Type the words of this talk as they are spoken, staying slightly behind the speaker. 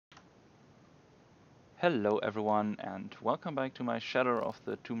Hello everyone and welcome back to my Shadow of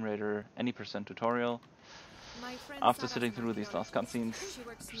the Tomb Raider Any tutorial. After sitting through these last cutscenes,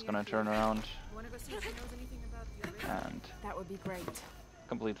 I'm just gonna turn around and that would be great.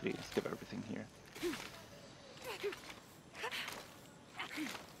 Completely skip everything here.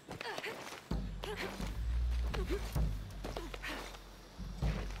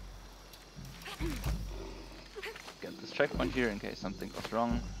 Get this checkpoint here in case something goes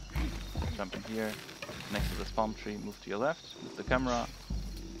wrong. Jump in here, next to this palm tree, move to your left, move the camera,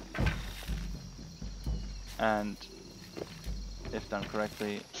 and if done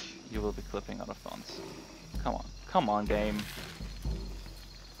correctly, you will be clipping out of bounds. Come on game.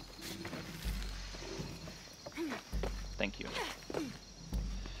 Thank you.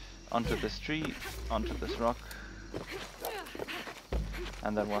 Onto this tree, onto this rock,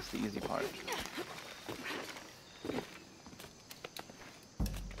 and that was the easy part.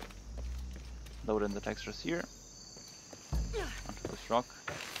 Load in the textures here, onto this rock.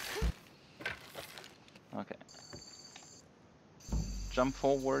 Okay. Jump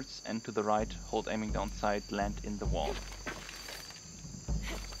forwards and to the right, hold aiming down sight, land in the wall.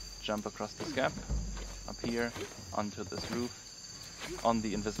 Jump across this gap, up here, onto this roof, on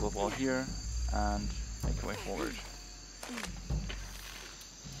the invisible wall here, and make your way forward.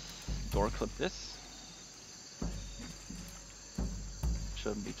 Door clip this.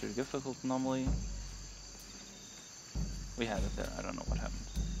 Shouldn't be too difficult normally. We had it there, I don't know what happened.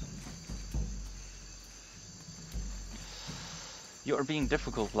 You are being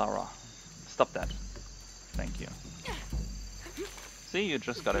difficult, Laura. Stop that. Thank you. See, you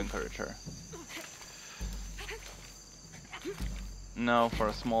just gotta encourage her. No, for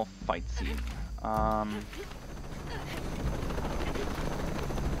a small fight scene. Cardinal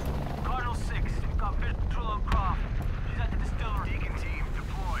 6, we've got Vitrillo Croft. He's at the distillery. Deacon team,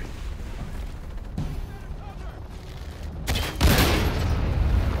 deploy.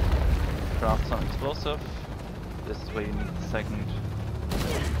 Craft some explosive. This is where you need the second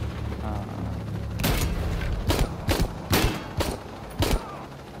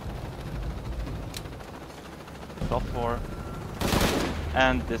cloth for.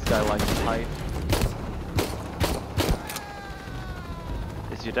 And this guy likes to hide.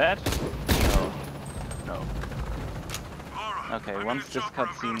 Is you dead? No. No. Okay, once this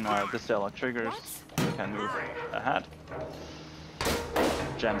cutscene, this dialogue triggers, you can move ahead.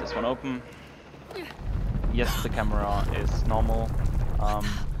 Jam this one open. Yes, the camera is normal.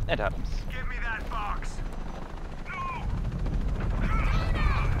 It happens. Give me that box.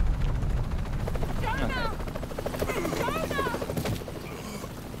 No. Okay.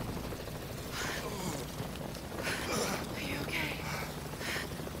 Are you okay?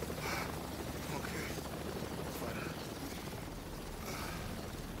 Okay. Fine.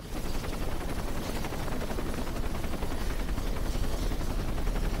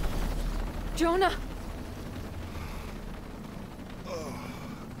 Jonah!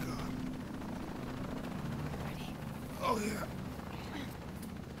 Oh yeah.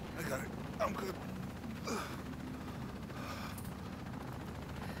 I got it. I'm good.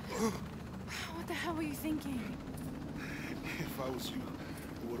 What the hell were you thinking? If I was you,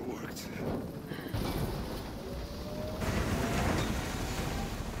 it would have worked.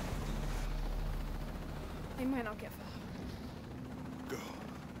 They might not get far. Go.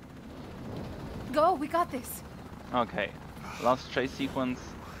 Go, we got this. Okay, last chase sequence.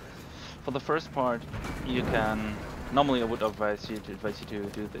 For the first part, you can... Normally I would advise you to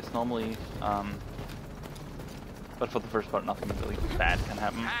do this normally, but for the first part nothing really bad can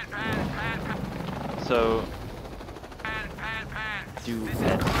happen. So, do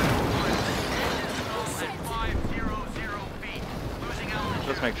that.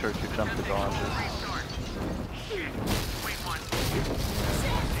 Just make sure to jump the dodges.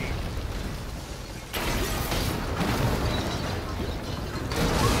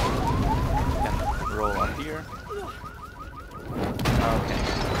 Roll up here. Okay.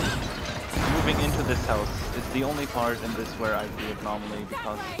 Moving into this house is the only part in this where I do it normally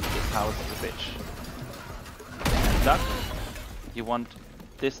because this house is a bitch. And duck, you want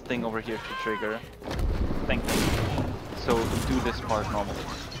this thing over here to trigger. Thank you. So do this part normally.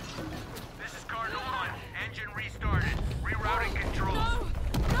 This is Cardinal 1. Engine restarted. Rerouting controls.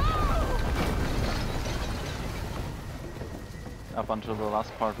 Up until the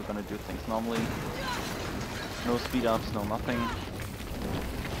last part we're gonna do things normally. No speed ups, no nothing.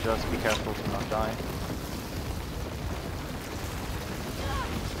 Just be careful to not die.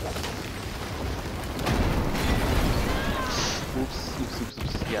 Oops.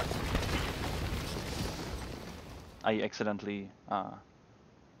 Yeah. I accidentally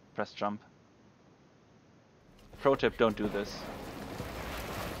pressed jump. Pro tip, don't do this.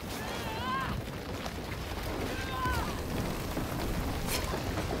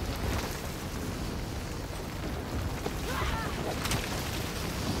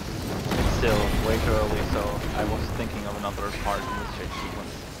 It's still way too early, so I was thinking of another part in this chase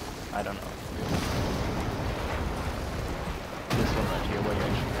sequence. I don't know. This one right here, where you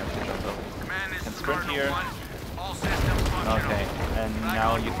actually have to jump over. Command, this Can is sprint Cardinal here. 1. All systems functional. Okay, and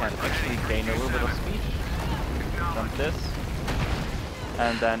now you can actually gain a little bit of speed. Jump this,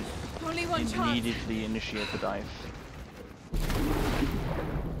 and then Only one chance. immediately initiate the dive.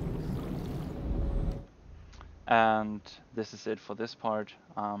 And this is it for this part.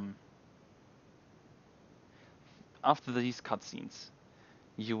 After these cutscenes,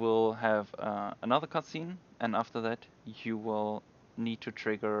 you will have another cutscene, and after that you will need to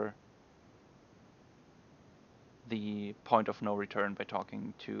trigger the point of no return by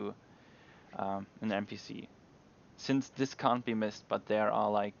talking to an NPC. Since this can't be missed, but there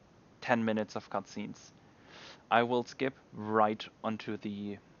are like 10 minutes of cutscenes, I will skip right onto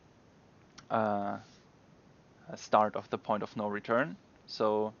the start of the point of no return.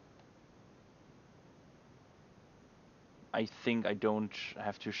 So I think I don't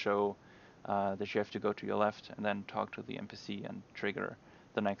have to show that you have to go to your left and then talk to the NPC and trigger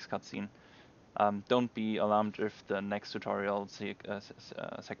the next cutscene. Don't be alarmed if the next tutorial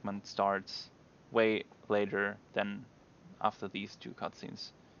segment starts way later than after these two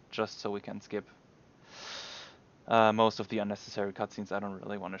cutscenes, just so we can skip most of the unnecessary cutscenes I don't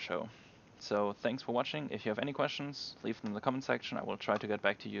really want to show. So thanks for watching. If you have any questions, leave them in the comment section. I will try to get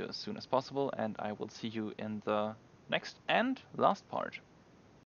back to you as soon as possible, and I will see you in the next and last part.